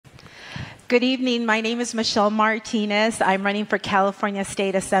Good evening. My name is Michelle Martinez. I'm running for California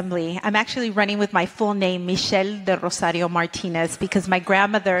State Assembly. I'm actually running with my full name, Michelle de Rosario Martinez, because my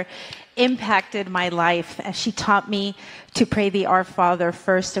grandmother impacted my life. She taught me to pray the Our Father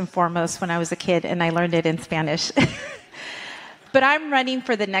first and foremost when I was a kid, and I learned it in Spanish. But I'm running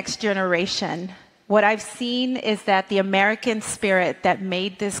for the next generation. What I've seen is that the American spirit that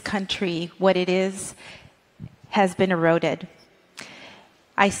made this country what it is has been eroded.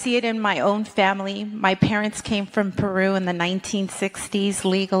 I see it in my own family. My parents came from Peru in the 1960s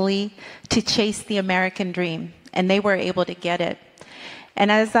legally to chase the American dream, and they were able to get it.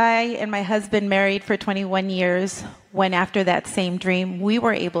 And as I and my husband married for 21 years, went after that same dream, we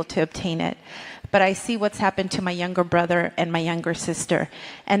were able to obtain it. But I see what's happened to my younger brother and my younger sister,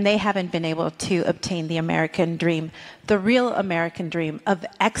 and they haven't been able to obtain the American dream, the real American dream of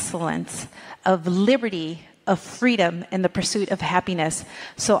excellence, of liberty, of freedom, and the pursuit of happiness.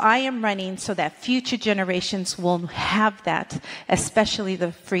 So I am running so that future generations will have that, especially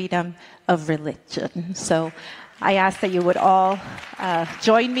the freedom of religion. So I ask that you would all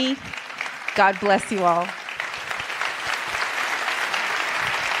join me. God bless you all.